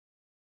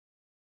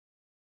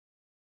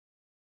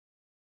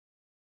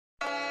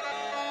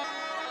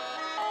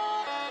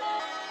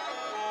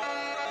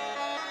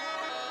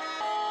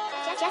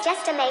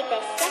Just to make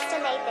this. Just to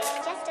make this.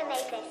 Just to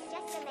make this.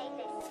 Just to make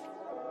this.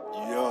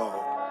 Yo,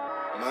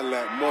 man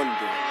like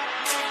Mondo.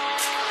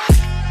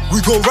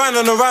 We go round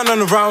and around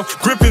and around,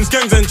 gripping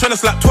skanks and tryna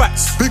slap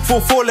twats. Big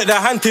 4-4, let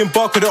their hand team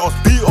bark at us,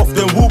 beat off,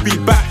 then we'll be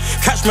back.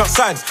 Catch me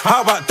outside,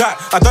 how about that?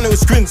 I done it with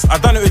screens, I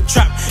done it with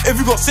trap. If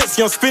you got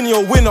sexy on spin,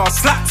 you're a winner.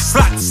 Slap,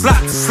 slap,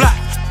 slap, slap.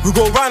 We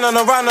go round and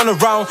around and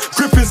around,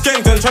 gripping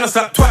skanks and tryna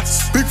slap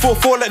twats. Big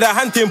 4-4, let their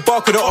hand team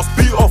bark at us,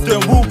 beat off, then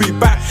we'll be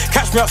back.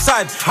 Catch me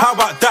outside, how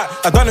about that?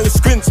 I done it with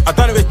screens, I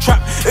done it with trap.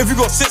 If you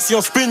got sexy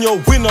on spin, you're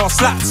a winner.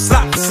 Slap,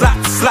 slap,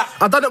 slap, slap.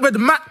 I done it with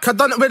Mac, I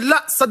done it with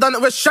Lats, I done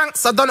it with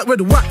Shanks, I done it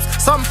with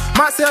Wax. Some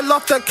might say I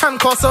love that can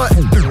cause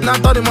and I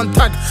done him on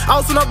tag. I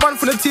was on a run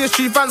for the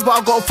TSG fans, but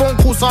I got a phone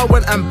call, so I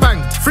went and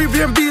banged. Free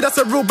B&B, that's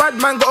a real bad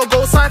man, gotta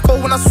go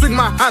psycho when I swing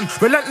my hand.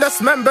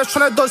 Relentless members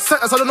tryna dodge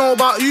sentence, I don't know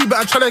about you, but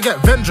I'm tryna get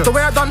vengeance. The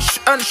way I done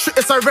and shit,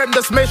 it's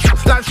horrendous, made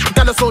like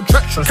that's so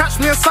treacherous. Catch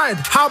me inside,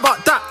 how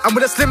about that? I'm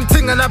with a slim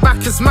ting and that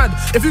back is mad.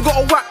 If you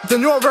got a whack, then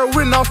you're a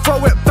winner, I'll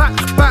throw it back,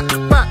 back,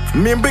 back.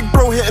 Me and Big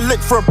Bro hit a lick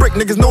for a brick,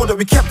 niggas know that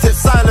we kept it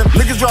silent.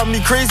 Niggas drive me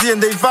crazy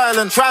and they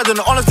violent, tried and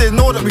honest, they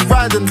know that we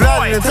riding.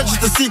 Gliding, intentions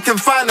to seek and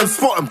find them,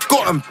 spot them,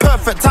 got them,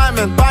 perfect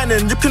timing,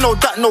 binding. You can know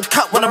that, no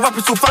cap, when I rap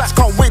it so fast,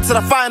 can't wait till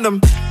I find them.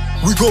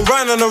 We go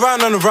round and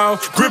around and around,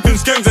 gripping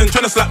skanks and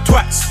tryna slap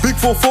twats. Big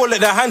 4-4,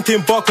 let their hand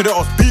team bark at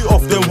us, beat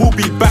off, then we'll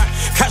be back.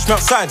 Catch me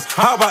outside,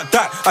 how about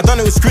that? I done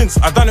it with screens,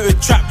 I done it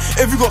with trap.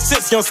 If you got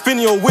sexy on spin,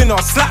 you're a winner.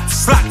 Slap,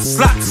 slap,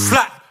 slap,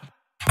 slap.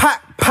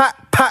 Pack,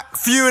 pack, pack,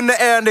 few in the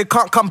air and they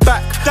can't come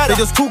back. They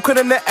just talking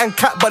in the net and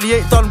cat, but he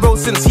ain't done roll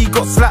since he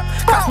got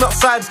slapped. Catch me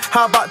outside,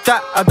 how about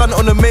that? I done it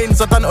on the mains,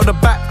 I done it on the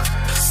back.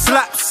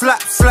 Slap,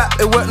 slap, slap,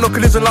 it weren't no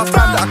collision last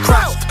time that I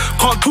crashed.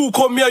 Can't talk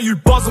on me, you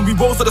buzzing. We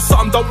both at the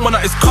something, don't want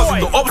that, it's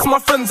cousin. The ops my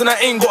friends and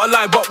I ain't got a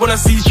lie, but when I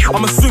see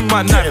I'ma swing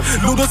my knife.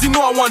 Lil does he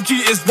know I want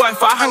G his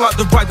wife. I hang out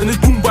the ride and it's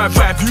boom by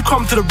five. You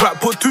come to the rap,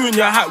 put 2 in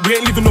your hat. We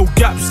ain't leaving no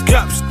gaps,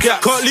 gaps,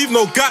 gaps. Can't leave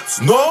no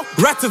gaps, no.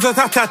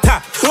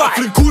 Rat-a-tat-tat-tat. I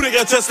feel cool to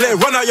get just let it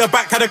run out your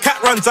back. How the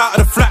cat runs out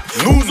of the flat.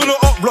 Moves on the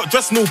up block,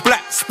 dressed no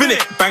black. Spin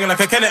it, banging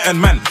like a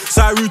Kenneton man.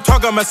 Siru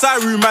tug, I'm a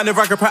Siru man.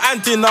 If I can put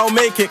anti, I'll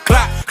make it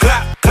clap,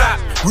 clap, clap.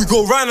 We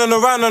go round and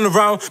around and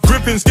around,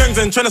 gripping skanks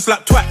and tryna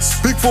slap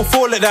twats. Big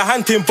 4-4, let their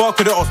hand team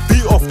bark at us,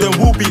 beat off, then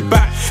we'll be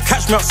back.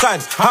 Catch me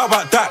outside, how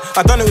about that?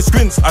 I done it with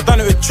screens, I done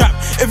it with trap.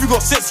 If you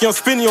got sexy on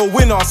spin, you're a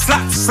winner.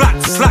 Slap, slap,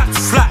 slap,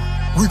 slap.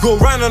 We go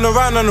round and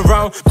around and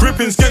around,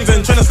 gripping skanks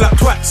and tryna slap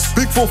twats.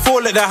 Big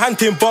 4-4, let their hand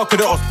team bark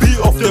at us, beat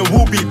off, then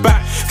we'll be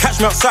back. Catch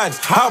me outside,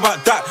 how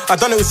about that? I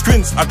done it with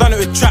screens, I done it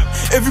with trap.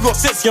 If you got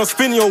sexy on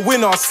spin, you're a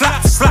winner.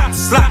 Slap, slap,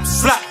 slap,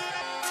 slap.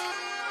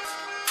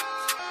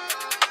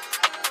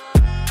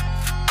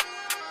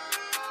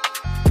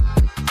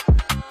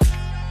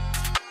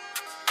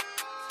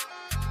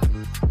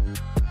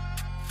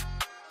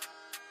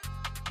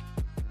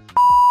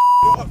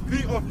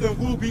 Beat off, then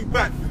we'll be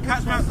back.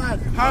 Catch me outside.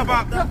 How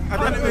about that? I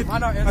done it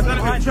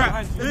with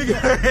trap.